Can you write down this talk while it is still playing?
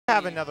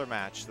have another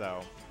match,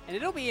 though. And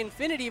it'll be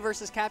Infinity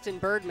versus Captain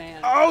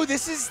Birdman. Oh,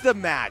 this is the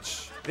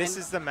match. This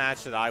is the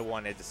match that I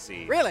wanted to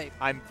see. Really?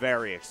 I'm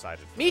very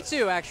excited for Me this.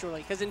 too,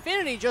 actually, because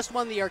Infinity just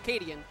won the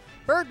Arcadian.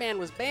 Birdman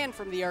was banned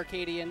from the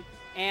Arcadian,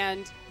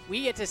 and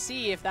we get to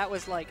see if that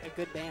was, like, a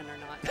good ban or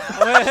not.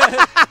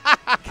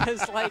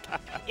 Because, like,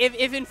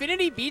 if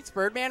Infinity beats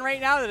Birdman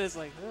right now, then it's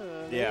like,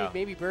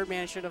 maybe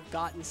Birdman should have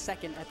gotten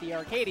second at the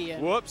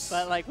Arcadian. Whoops.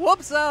 But, like,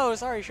 whoops, oh,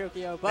 sorry,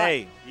 Shokio. But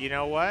hey, you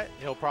know what?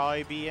 He'll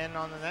probably be in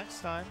on the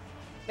next time.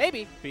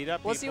 maybe. Beat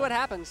up We'll see what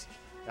happens.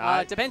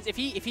 Depends. If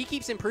he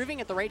keeps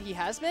improving at the rate he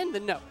has been,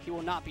 then no, he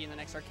will not be in the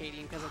next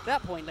Arcadian. Because at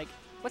that point, like,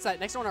 what's that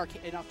next one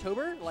in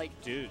October? Like,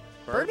 dude,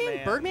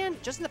 Birdman,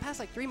 just in the past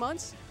like 3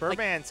 months,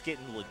 Birdman's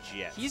getting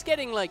legit. He's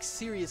getting like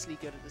seriously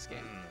good at this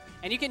game,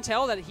 and you can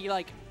tell that he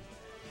like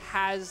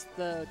has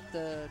the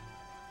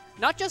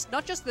not just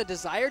the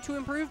desire to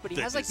improve, but he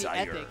has like the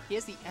ethic. He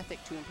has the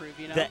ethic to improve.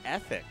 You know, the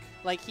ethic.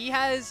 Like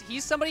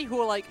he's somebody who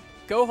will like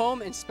go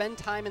home and spend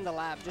time in the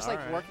lab, just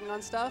working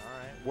on stuff. All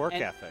right. Work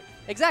ethic.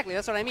 Exactly,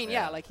 that's what I mean.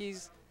 Yeah, like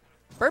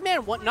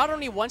Birdman not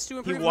only wants to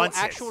improve, he'll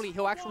actually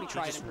try to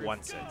improve. He just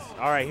wants it.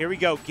 All right, here we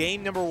go.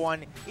 Game number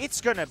 1.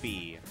 It's gonna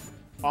be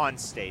on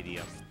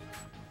Stadium.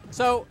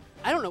 So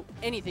I don't know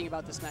anything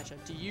about this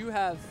matchup. Do you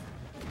have?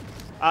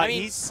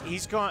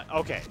 He's going.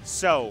 Okay,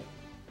 so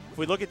if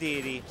we look at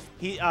DDD,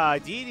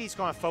 DDD's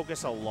going to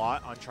focus a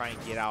lot on trying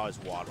to get out his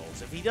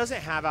waddles. If he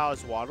doesn't have out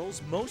his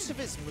waddles, most of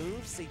his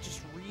moves they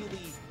just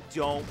really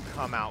don't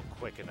come out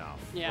quick enough.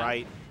 Yeah.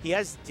 Right? He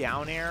has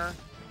down air,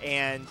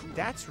 and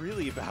that's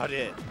really about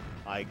it.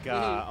 Like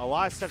a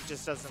lot of stuff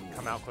just doesn't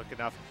come out quick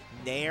enough.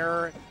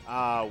 Nair,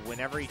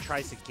 whenever he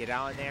tries to get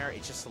out in there,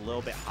 it's just a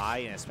little bit high,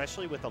 and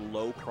especially with a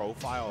low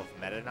profile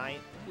of Meta Knight,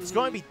 it's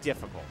going to be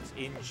difficult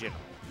in general.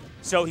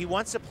 So he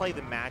wants to play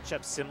the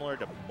matchup similar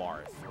to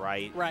Marth,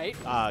 right? Right.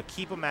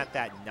 Keep him at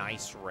that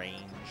nice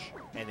range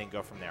and then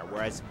go from there.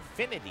 Whereas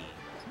Infinity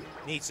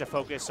needs to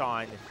focus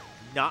on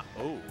not.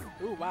 Oh.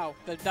 Ooh, wow.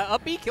 The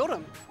up B killed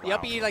him. The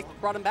up B like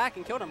brought him back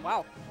and killed him.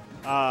 Wow.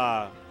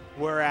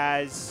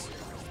 Whereas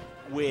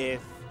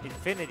with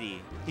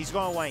Infinity, he's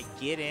going to want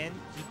to get in.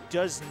 He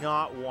does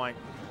not want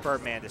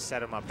Birdman to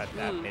set him up at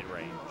that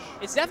mid-range.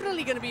 It's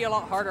definitely going to be a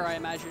lot harder, I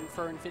imagine,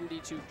 for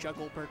Infinity to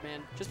juggle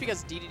Birdman, just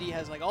because DDD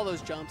has like all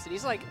those jumps, and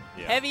he's like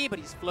heavy, but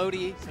he's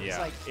floaty. So it's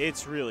like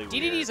it's really weird.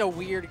 DDD's a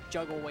weird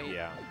juggle weight.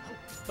 Yeah.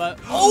 But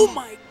oh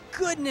my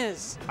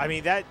goodness! I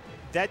mean that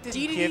didn't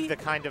give the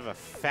kind of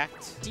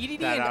effect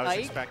that I was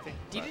expecting.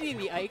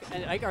 DDD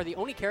and Ike are the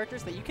only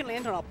characters that you can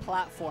land on a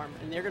platform,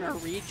 and they're going to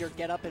read your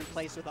get up in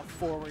place with a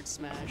forward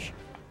smash.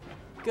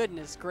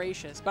 Goodness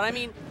gracious. But I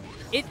mean,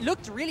 it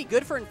looked really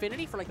good for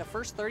Infinity for like the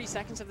first 30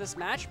 seconds of this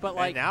match, but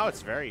like and now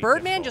it's very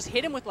Birdman just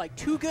hit him with like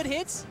 2 good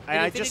hits,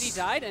 and Infinity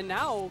died, and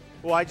now...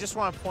 Well, I just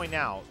want to point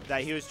out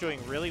that he was doing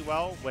really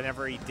well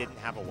whenever he didn't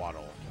have a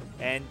waddle.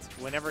 And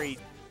whenever he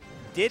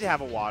did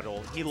have a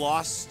waddle, he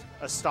lost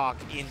a stock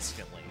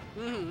instantly.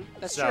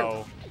 That's true.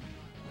 So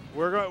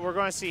we're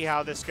going to see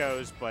how this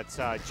goes, but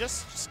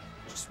just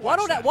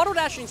waddle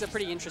dashing's a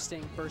pretty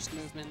interesting burst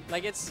movement.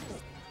 Like it's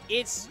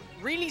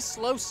really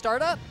slow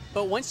startup,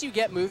 but once you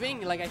get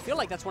moving, like I feel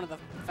like that's one of the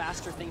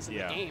faster things in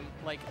the game.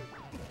 Like,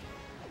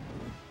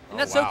 and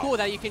that's so cool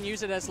that you can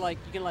use it as like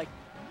you can like,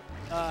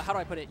 how do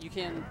I put it? You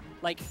can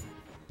like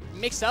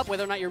mix up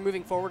whether or not you're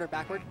moving forward or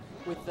backward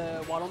with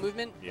the waddle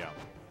movement. Yeah.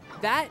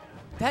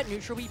 That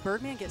neutral beat,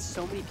 Birdman gets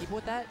so many people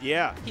with that.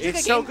 Yeah,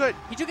 it's so good.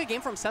 He took a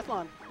game from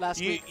Sethlon last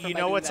week. You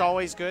know what's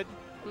always good?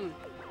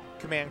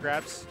 Command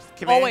grabs.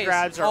 Command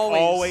grabs are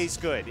always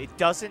good. It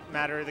doesn't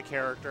matter the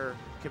character.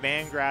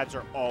 Command grabs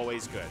are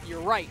always good. You're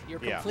right. You're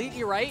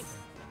completely right.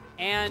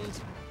 And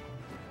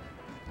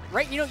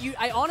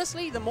I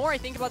honestly, the more I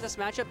think about this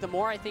matchup, the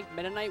more I think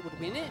Meta Knight would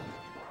win it.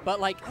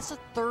 But like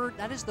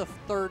that is the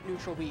third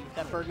neutral beat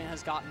that Birdman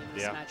has gotten in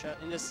this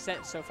matchup, in this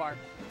set so far.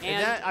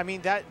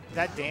 And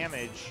that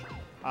damage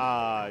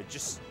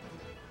just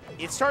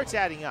it starts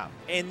adding up.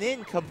 And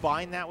then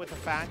combine that with the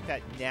fact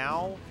that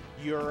now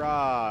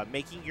you're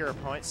making your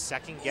opponent's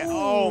second guess.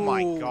 Oh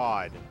my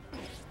god.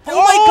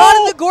 Oh my god,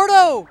 and the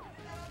Gordo!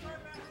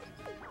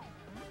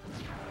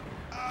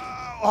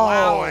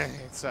 Wow.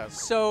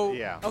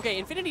 Okay,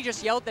 Infinity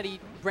just yelled that he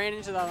ran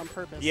into that on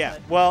purpose. Yeah,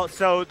 well,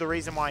 so the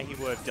reason why he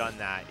would have done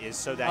that is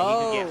so that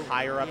he could get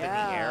higher up in the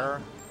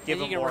air, give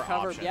him more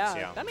options.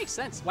 Yeah, that makes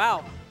sense.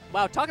 Wow.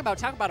 Talk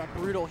about a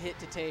brutal hit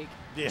to take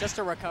just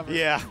to recover.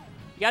 Yeah.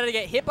 You got to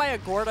get hit by a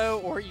Gordo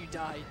or you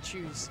die.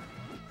 Choose.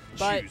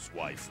 But choose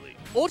wisely.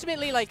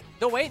 Ultimately, like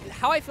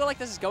how I feel like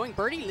this is going,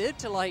 Birdman lived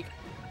to like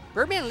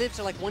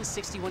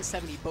 160,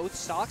 170 both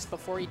stocks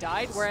before he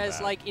died, whereas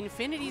like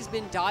Infinity's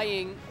been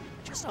dying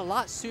just a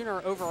lot sooner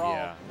overall.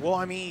 Yeah. Well,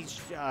 I mean,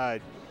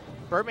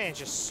 Birdman's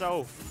just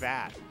so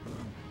fat.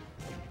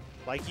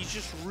 Like, he's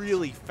just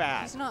really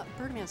fat.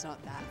 Birdman's not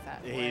that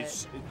fat.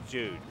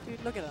 Dude,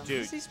 look at him.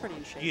 Dude, he's pretty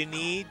in shape. You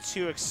need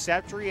to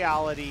accept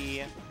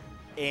reality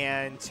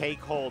and take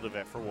hold of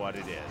it for what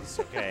it is,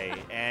 okay?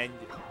 And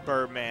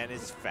Birdman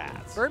is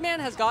fat. Birdman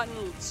has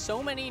gotten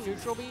so many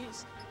neutral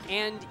beats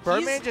And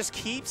Birdman just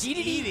keeps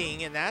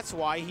eating, and that's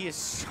why he is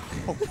so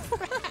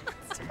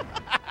fast.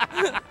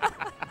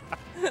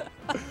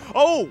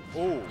 Oh!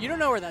 You don't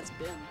know where that's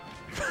been.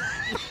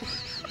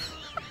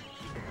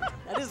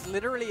 That is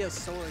literally a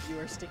sword you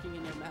are sticking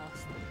in your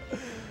mouth.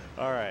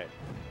 All right.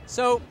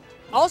 So,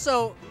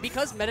 also,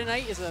 because Meta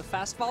Knight is a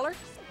fast faller,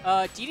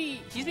 DD,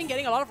 he's been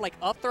getting a lot of like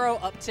up throw,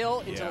 up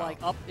tilt into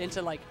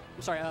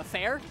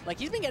fair. Like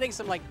he's been getting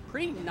some like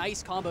pretty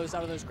nice combos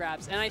out of those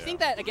grabs. And I think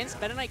that against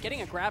Meta Knight,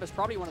 getting a grab is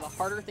probably one of the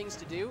harder things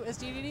to do as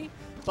DDD.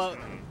 But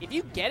if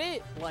you get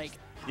it, like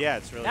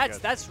it's really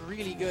good. That's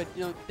really good.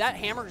 You know, that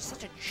hammer is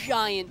such a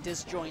giant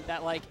disjoint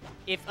that like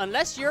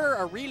unless you're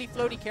a really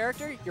floaty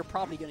character, you're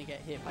probably gonna get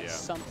hit by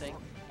something.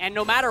 And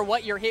no matter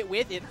what you're hit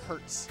with, it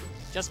hurts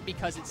just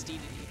because it's DDD.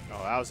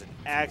 Oh, that was an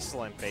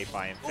excellent bait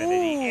by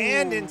Infinity.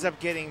 And ends up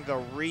getting the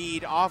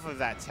read off of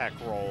that tech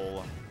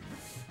roll.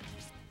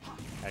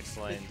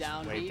 Excellent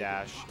wave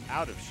dash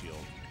out of shield.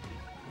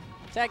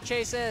 Tech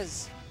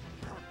chases.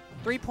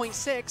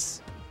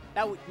 3.6.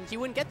 He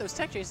wouldn't get those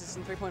tech chases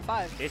in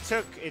 3.5. It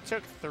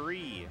took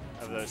 3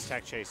 of those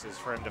tech chases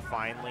for him to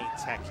finally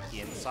tech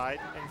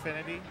inside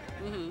Infinity.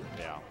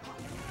 Yeah.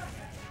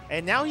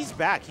 And now he's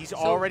back. He's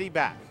already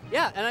back.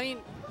 Yeah, and I mean,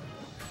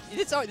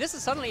 this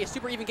is suddenly a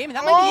super even game, and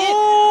that might be it.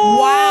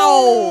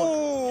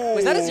 Wow!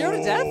 Was that a 0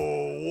 to death?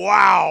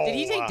 Wow! Did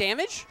he take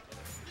damage?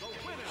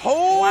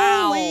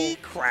 Holy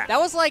crap! That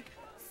was like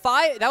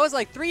 5. That was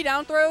like 3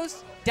 down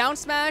throws, down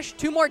smash,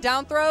 2 more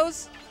down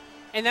throws,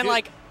 and then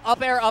like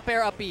up air,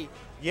 up B.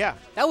 Yeah.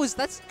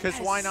 That's because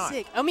why not?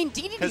 Sick. I mean,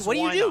 DDD. What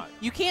do you do? Not?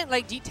 You can't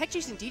like tech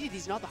chasing DDD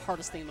is not the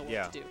hardest thing in the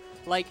world to do.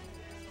 Like.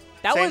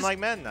 Same like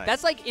Meta Knight.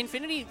 That's like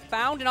Infinity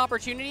found an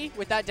opportunity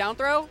with that down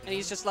throw, and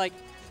he's just like,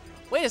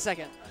 wait a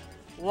second.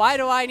 Why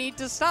do I need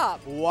to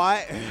stop?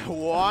 Why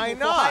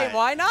not?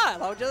 Why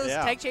not? I'll just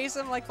tech chase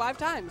him like 5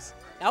 times.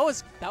 That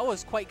was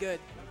quite good.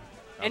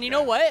 Okay. And you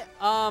know what?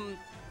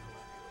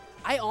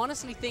 I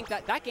honestly think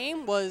that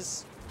game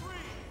was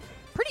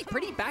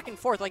pretty back and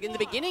forth. Like in the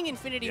beginning,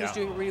 Infinity was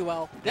doing really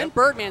well. Then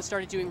Birdman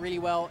started doing really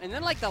well, and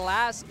then like the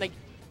last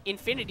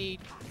Infinity.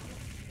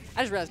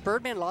 I just realized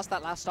Birdman lost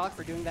that last stock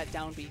for doing that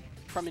down B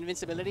from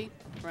invincibility.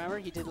 Remember?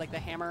 He did like the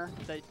hammer,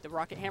 the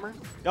rocket hammer.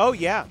 Oh,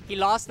 yeah. He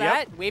lost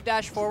that, wave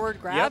dash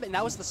forward, grab, and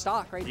that was the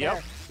stock right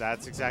there.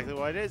 That's exactly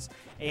what it is.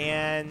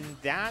 And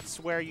that's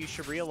where you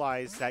should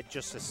realize that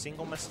just a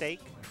single mistake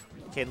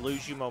can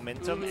lose you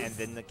momentum and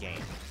then the game.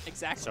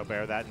 Exactly. So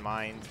bear that in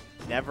mind.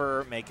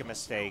 Never make a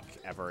mistake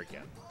ever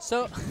again.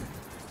 So,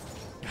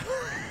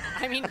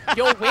 I mean,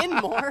 you'll win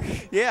more.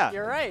 Yeah.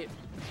 You're right.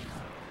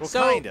 Well,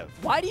 kind of.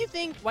 Why do you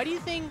think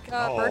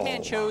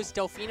Birdman chose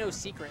Delfino's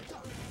Secret?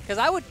 Because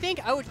I would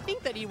think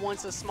that he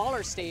wants a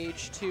smaller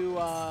stage to.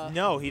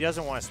 No, he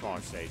doesn't want a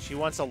smaller stage. He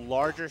wants a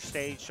larger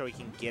stage so he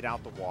can get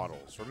out the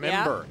waddles.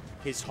 Remember,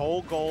 his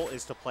whole goal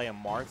is to play a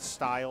Marth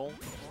style,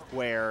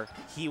 where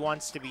he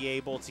wants to be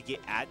able to get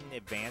at an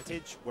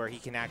advantage where he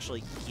can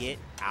actually get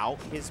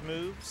out his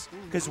moves.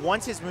 Because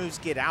once his moves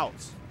get out,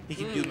 he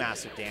can do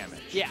massive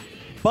damage. Yeah.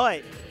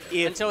 But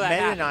if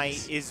Meta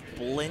Knight is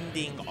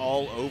blending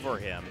all over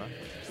him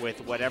with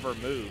whatever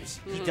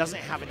moves, he doesn't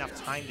have enough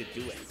time to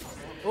do it.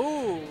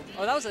 Ooh.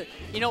 Oh, that was a...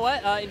 You know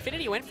what?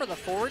 Infinity went for the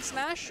forward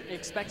smash,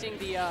 expecting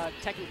the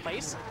tech in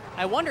place.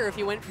 I wonder if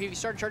he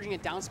started charging a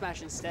down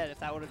smash instead, if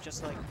that would have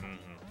just, like,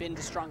 been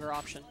the stronger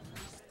option.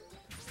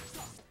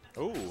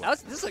 Ooh.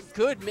 This is a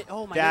good...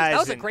 Oh, my goodness. That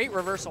was a great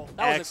reversal.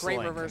 That was a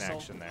great reversal.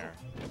 Connection there.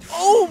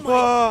 Oh,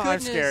 my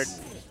goodness. I'm scared.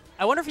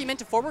 I wonder if he meant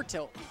to forward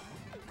tilt.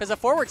 Because a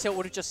forward tilt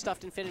would have just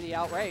stuffed Infinity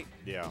outright.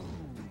 Yeah.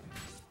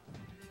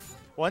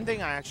 One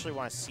thing I actually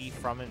want to see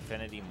from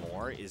Infinity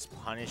more is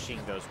punishing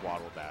those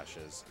waddle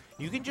dashes.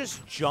 You can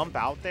just jump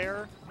out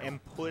there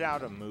and put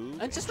out a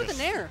move. And just with a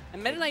nair.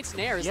 And Meta Knight's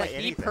nair is like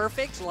anything. the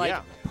perfect, like,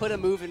 put a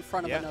move in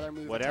front of another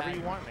move. Whatever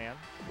you want, man.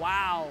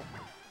 Wow.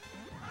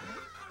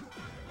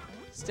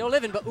 Still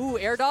living, but ooh,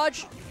 air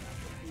dodge.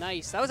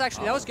 Nice. That was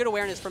actually, that was good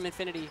awareness from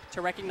Infinity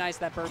to recognize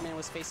that Birdman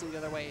was facing the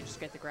other way and just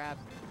get the grab.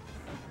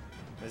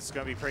 This is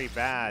going to be pretty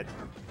bad.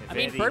 Infinity, I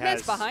mean,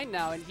 Birdman's behind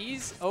now, and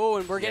he's... Oh,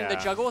 and we're getting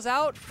the juggles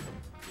out?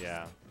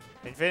 Yeah.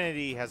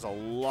 Infinity has a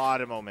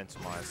lot of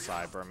momentum on his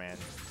side. Birdman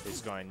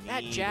is going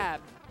to need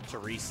to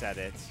reset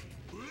it,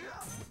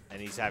 and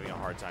he's having a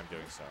hard time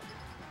doing so.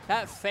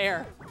 That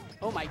fair.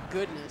 Oh, my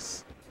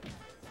goodness.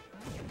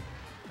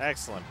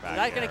 Excellent back Is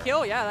that going to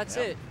kill? Yeah, that's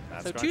it.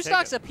 That's so 2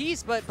 stocks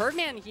apiece, but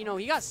Birdman, you know,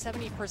 he got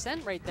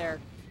 70% right there.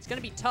 It's going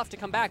to be tough to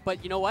come back,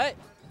 but you know what?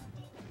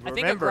 I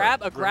think a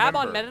grab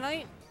on Meta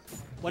Knight.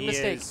 One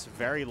mistake. He is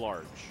very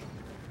large,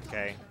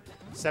 okay?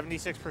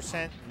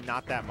 76%,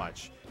 not that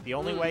much. The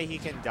only way he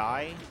can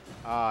die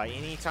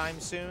anytime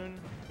soon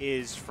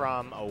is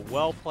from a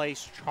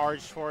well-placed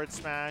charged forward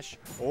smash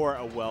or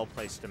a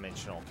well-placed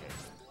dimensional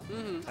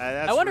kick.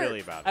 That's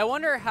really about it. I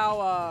wonder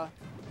how...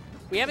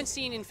 we haven't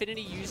seen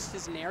Infinity use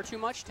his nair too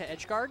much to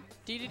edgeguard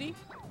DDD,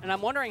 and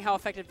I'm wondering how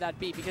effective that'd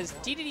be, because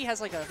DDD has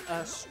like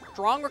a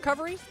strong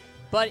recovery,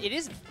 but it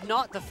is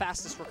not the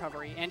fastest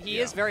recovery, and he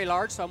is very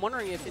large, so I'm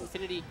wondering if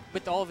Infinity,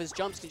 with all of his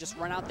jumps, can just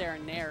run out there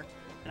and nair.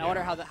 And I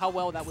wonder how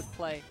well that would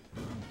play.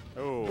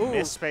 Ooh,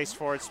 missed space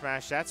forward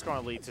smash. That's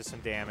going to lead to some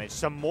damage.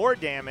 Some more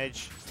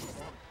damage.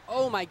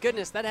 Oh my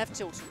goodness, that F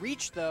tilt's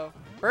reach though.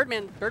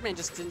 Birdman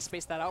just didn't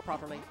space that out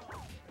properly.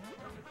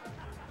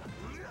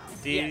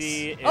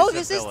 DDD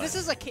yes.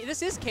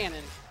 This is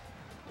canon.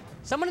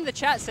 Someone in the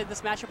chat said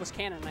this matchup was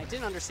canon, and I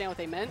didn't understand what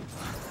they meant.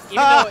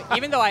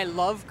 Even though I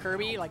love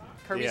Kirby, like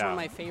Kirby's one of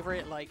my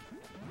favorite like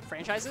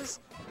franchises.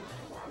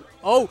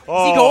 Oh, is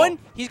he going?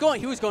 He's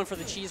going. He was going for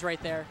the cheese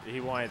right there. He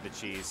wanted the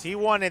cheese. He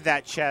wanted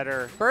that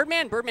cheddar.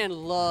 Birdman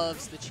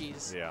loves the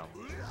cheese. Yeah.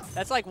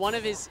 That's like one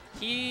of his.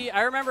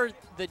 I remember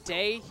the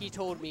day he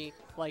told me,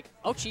 like,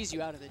 I'll cheese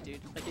you out of it, dude.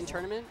 Like in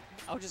tournament,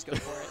 I'll just go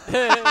for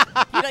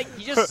it.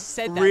 he just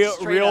said that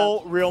straight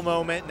up. Real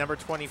moment, number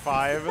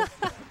 25.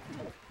 All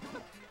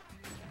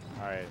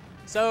right.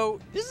 So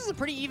this is a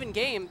pretty even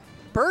game.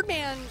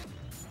 Birdman.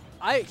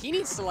 He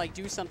needs to like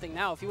do something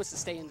now if he wants to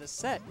stay in this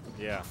set.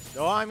 Yeah.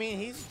 Well, I mean,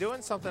 he's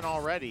doing something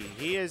already.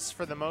 He is,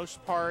 for the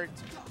most part,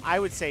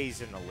 I would say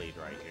he's in the lead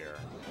right here.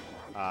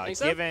 Think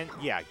so?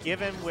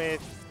 Given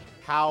with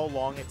how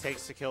long it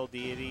takes to kill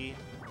DDD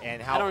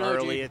and how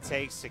early it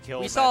takes to kill.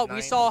 We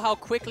saw how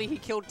quickly he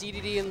killed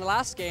DDD in the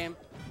last game.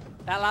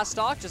 That last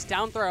stock, just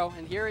down throw,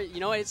 and here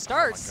it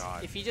starts. Oh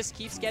if he just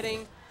keeps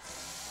getting.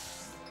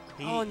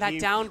 And that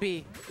down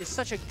B is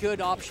such a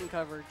good option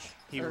coverage.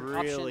 He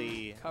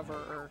really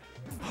cover.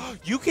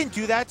 You can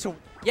do that to.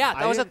 Yeah,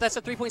 that's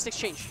a 3.6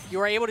 change. You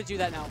are able to do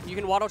that now. You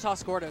can waddle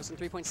toss Gordos in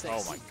 3.6.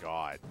 Oh my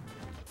god,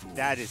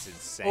 that is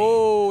insane.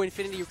 Oh,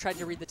 Infinity tried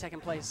to read the tech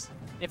in place.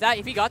 If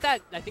he got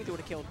that, I think they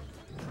would have killed.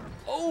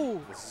 Oh,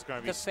 this is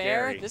going to be the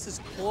scary. fair. This is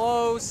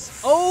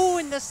close. Oh,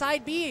 and the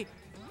side B.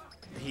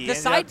 The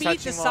side B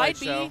is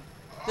such a.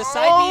 Oh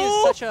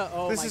my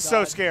god. This is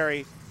so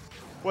scary.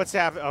 What's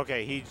happening?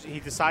 Okay, he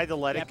decided to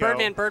let it go.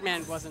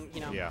 Birdman wasn't,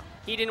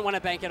 he didn't want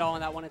to bank it all on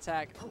that one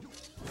attack.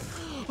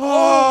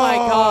 Oh my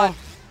god.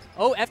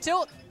 Oh, F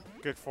tilt.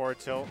 Good forward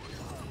tilt.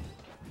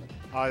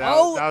 Oh,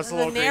 that was a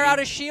little the nair out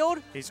of shield.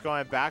 He's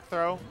going back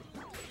throw.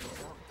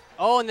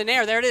 Oh, and the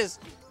nair, there it is.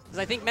 Because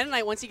I think Meta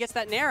Knight, once he gets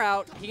that nair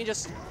out, he can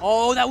just.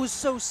 Oh, that was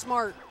so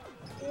smart.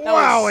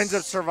 Wow, ends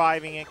up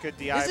surviving it. Good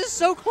DI. This is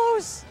so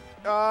close.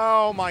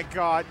 Oh my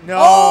god, no.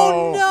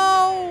 Oh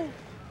no.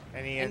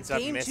 And he ends up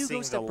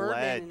missing the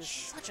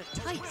ledge. Such a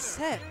tight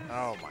set.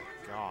 Oh my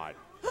god.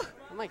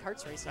 I'm like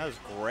heart's racing. That was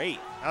great.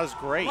 That was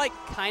great. I'm like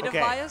kind of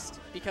biased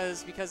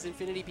because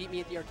Infinity beat me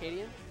at the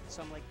Arcadian.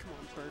 So I'm like, come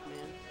on,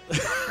 Birdman.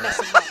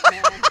 Mess him up,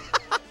 man.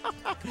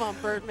 Come on,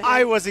 Birdman.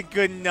 I wasn't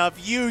good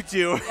enough. You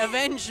do.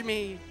 Avenge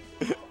me.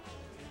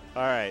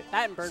 All right.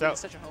 That and Birdman is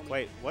such a homie.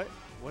 Wait, what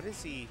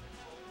is he?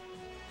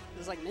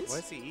 This is like mince? What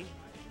does he eat?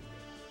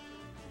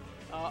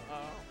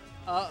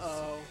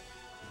 Uh-oh.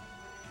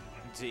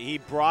 He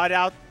brought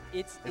out.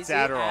 It's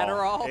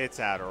Adderall. It's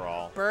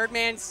Adderall.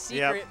 Birdman's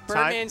secret. Yep.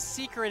 Birdman's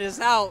secret is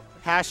out.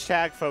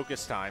 Hashtag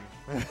focus time.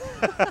 Look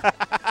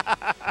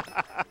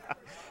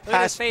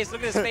at his face.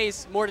 Look at his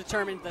face. More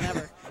determined than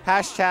ever.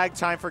 Hashtag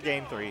time for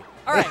game 3.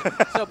 All right.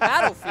 So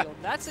Battlefield.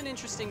 That's an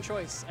interesting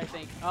choice, I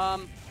think.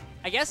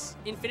 I guess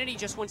Infinity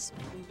just wants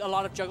a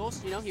lot of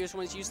juggles. He just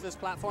wants to use those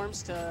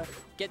platforms to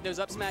get those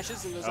up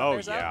smashes and those up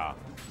airs out.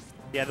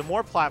 Yeah, the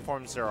more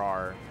platforms there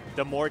are,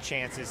 the more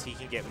chances he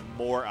can get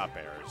more up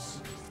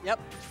airs. Yep,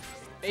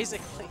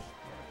 basically.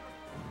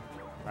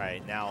 All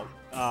right, now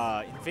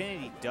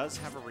Infinity does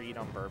have a read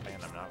on Birdman.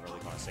 I'm not really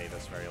going to say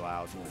this very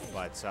loud,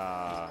 but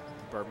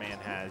Birdman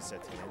has a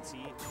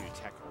tendency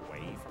to tech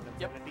away from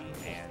Infinity,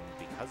 and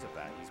because of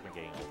that, he's been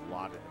getting a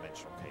lot of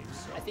dimensional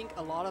tapes. So. I think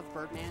a lot of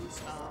the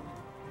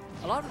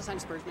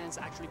times Birdman's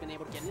actually been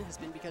able to get in has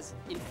been because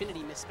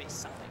Infinity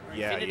misspaced something. Or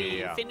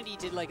Infinity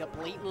did like a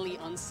blatantly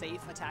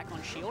unsafe attack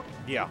on shield.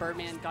 Yeah. And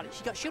Birdman got it.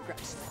 He got shield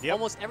grabs. Yep.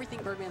 Almost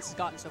everything Birdman's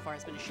gotten so far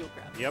has been a shield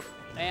grab. Yep.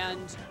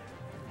 And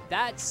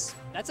that's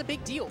a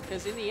big deal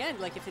because in the end,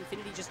 like if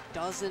Infinity just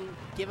doesn't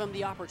give him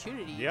the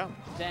opportunity,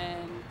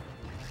 then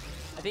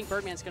I think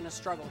Birdman's going to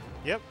struggle.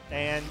 Yep,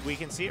 and we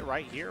can see it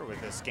right here with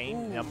this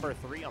game number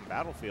 3 on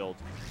Battlefield.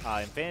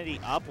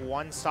 Infinity up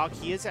 1 stock.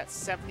 He is at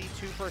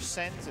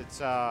 72%. It's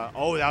that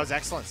was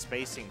excellent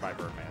spacing by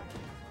Birdman.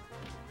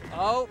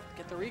 Oh,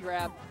 get the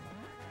regrab.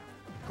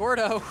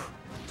 Gordo.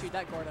 Dude,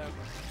 that Gordo.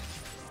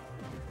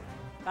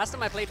 Last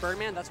time I played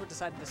Birdman, that's what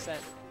decided the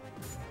set.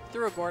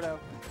 Threw a Gordo.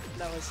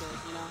 That was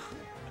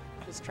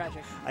it's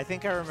tragic. I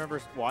think I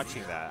remember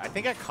watching that. I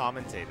think I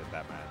commentated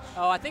that match.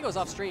 Oh, I think it was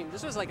off stream.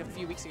 This was like a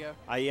few weeks ago.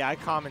 Yeah, I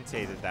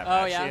commentated that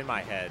match in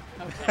my head.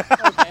 Okay.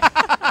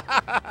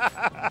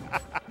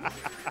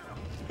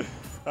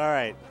 All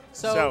right.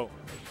 So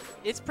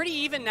it's pretty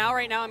even now,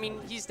 right now. I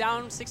mean, he's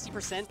down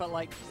 60%, but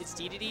like it's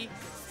DDD.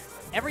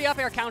 Every up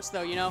air counts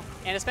though,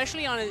 and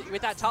especially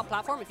with that top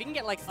platform, if you can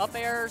get like up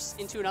airs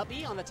into an up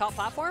B on the top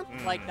platform,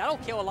 like that'll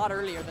kill a lot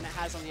earlier than it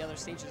has on the other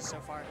stages so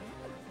far.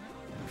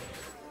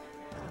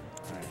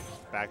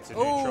 Back to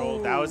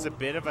neutral. That was a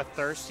bit of a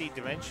thirsty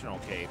dimensional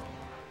cape.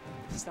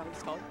 Is that what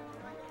it's called?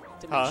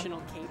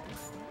 Dimensional cape.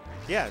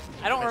 Yeah.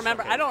 I don't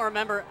remember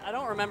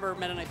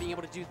Meta Knight being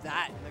able to do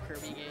that in the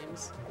Kirby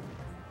games.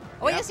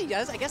 Oh, yes, he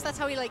does. I guess that's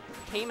how he, like,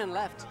 came and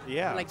left.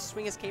 Yeah. He'd, like,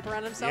 swing his cape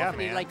around himself, Yeah,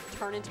 and he'd, like,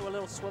 turn into a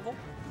little swivel.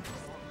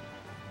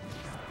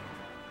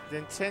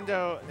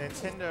 Nintendo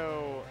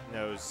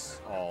knows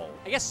all.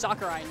 I guess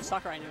Sakurai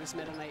knows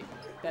Meta Knight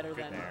better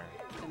than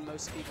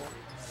most people.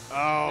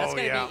 Oh, that's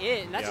gonna be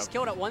it, and that just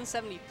killed at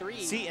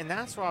 173. See, and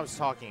that's what I was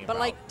talking but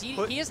about. But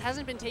like, he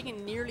hasn't been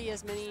taking nearly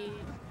as many.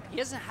 He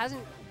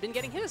hasn't been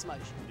getting hit as much.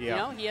 Yeah. You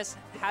know, he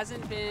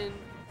hasn't been.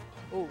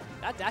 Oh,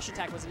 that dash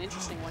attack was an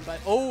interesting one, but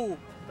oh.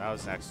 That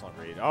was an excellent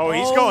read. Oh,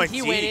 he's going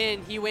deep.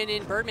 He went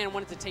in. Birdman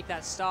wanted to take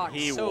that stock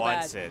He so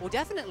wants bad. it. Well,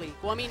 definitely.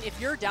 Well, I mean, if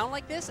you're down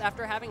like this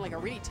after having like a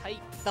really tight,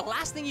 the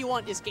last thing you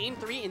want is game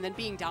 3 and then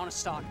being down a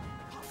stock.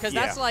 Because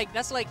that's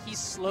like he's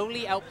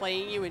slowly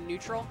outplaying you in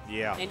neutral.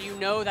 Yeah. And you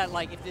know that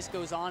like if this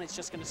goes on, it's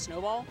just going to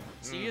snowball.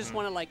 So you just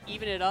want to like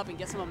even it up and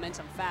get some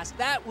momentum fast.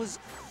 That was,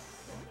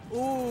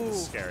 ooh.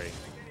 Scary.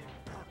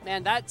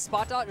 Man, that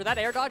spot dodge or that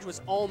air dodge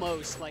was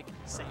almost like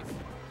safe.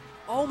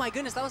 Oh my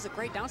goodness, that was a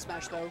great down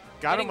smash though.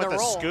 Got him with the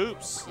roll.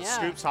 scoops. Yeah.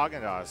 Scoops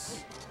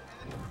Haagen-Dazs.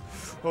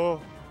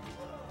 Oh.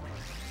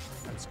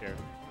 I'm scared.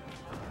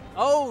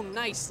 Oh,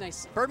 nice,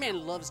 nice.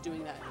 Birdman loves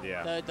doing that.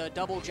 Yeah. The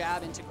double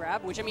jab into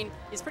grab, which I mean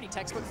is pretty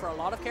textbook for a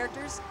lot of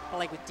characters. But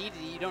like with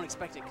DDD, you don't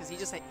expect it because he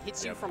just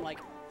hits you from like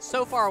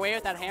so far away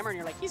with that hammer, and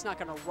you're like, he's not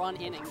gonna run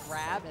in and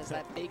grab as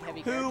that big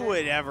heavy character. Who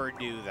would ever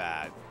do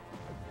that?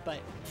 But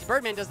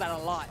Birdman does that a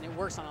lot, and it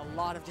works on a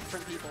lot of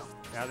different people.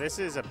 Now this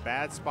is a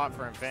bad spot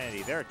for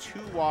Infinity. There are 2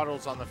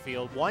 waddles on the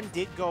field. One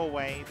did go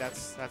away.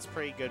 That's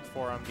pretty good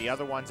for him. The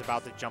other one's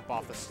about to jump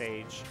off the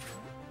stage.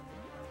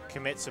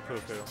 Commit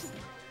seppuku.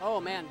 Oh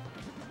man.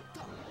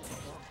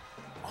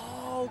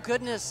 Oh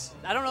goodness.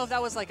 I don't know if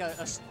that was like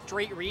a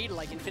straight read,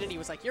 like Infinity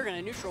was like, you're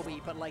gonna neutral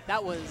beat, but like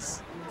that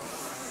was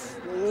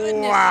goodness.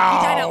 Wow.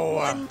 He died at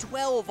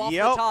 112 off the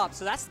top.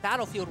 So that's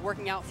Battlefield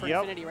working out for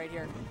Infinity right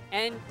here.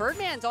 And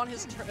Birdman's on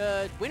his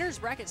winner's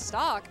bracket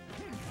stock,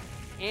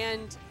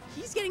 and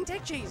he's getting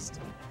tech chased.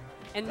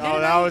 And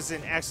that was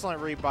an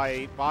excellent read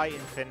by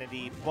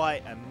Infinity,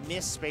 but a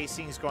miss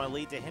spacing is going to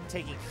lead to him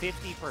taking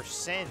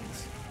 50%.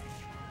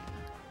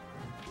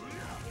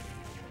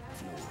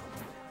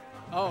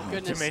 Oh,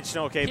 goodness.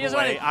 Dimensional cable He doesn't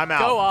away. want to I'm out.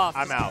 go off.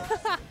 I'm out.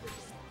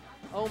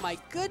 Oh, my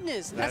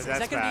goodness. That's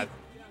gonna bad. Be,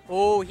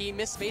 oh, he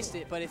misspaced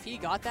it, but if he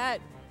got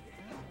that.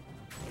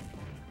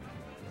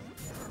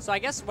 So I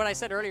guess what I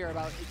said earlier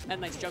about Meta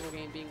Knight's juggle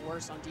game being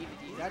worse on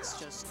DDD, that's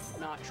just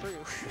not true.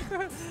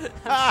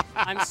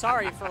 I'm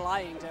sorry for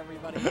lying to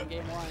everybody in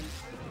game 1.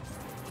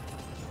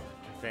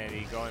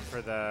 Infinity going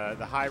for the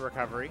high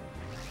recovery.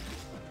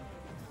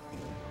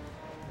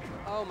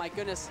 Oh my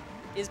goodness.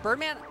 Is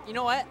Birdman, you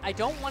know what? I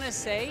don't want to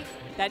say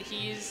that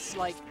he's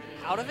like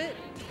out of it,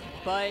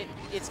 but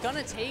it's going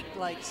to take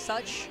like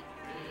such,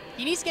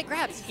 he needs to get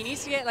grabs. He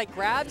needs to get like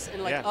grabs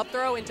and like up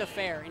throw into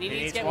fair, and he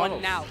needs to get waddles.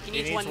 one now. He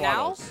needs one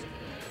waddles. now.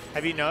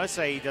 Have you noticed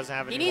that he doesn't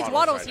have any He needs waddles?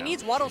 waddles. Right He now?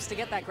 needs waddles to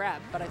get that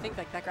grab, but I think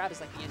like that grab is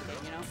like the end game,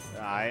 you know?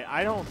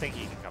 I don't think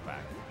he can come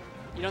back.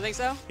 You don't think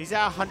so? He's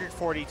at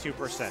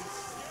 142%.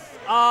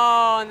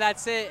 Oh, and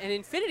that's it. And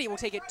Infinity will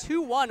take it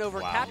 2-1 over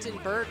Wow. Captain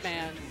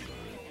Birdman.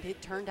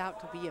 It turned out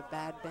to be a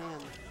bad ban.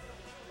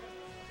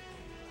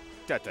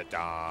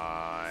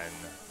 Da-da-dun.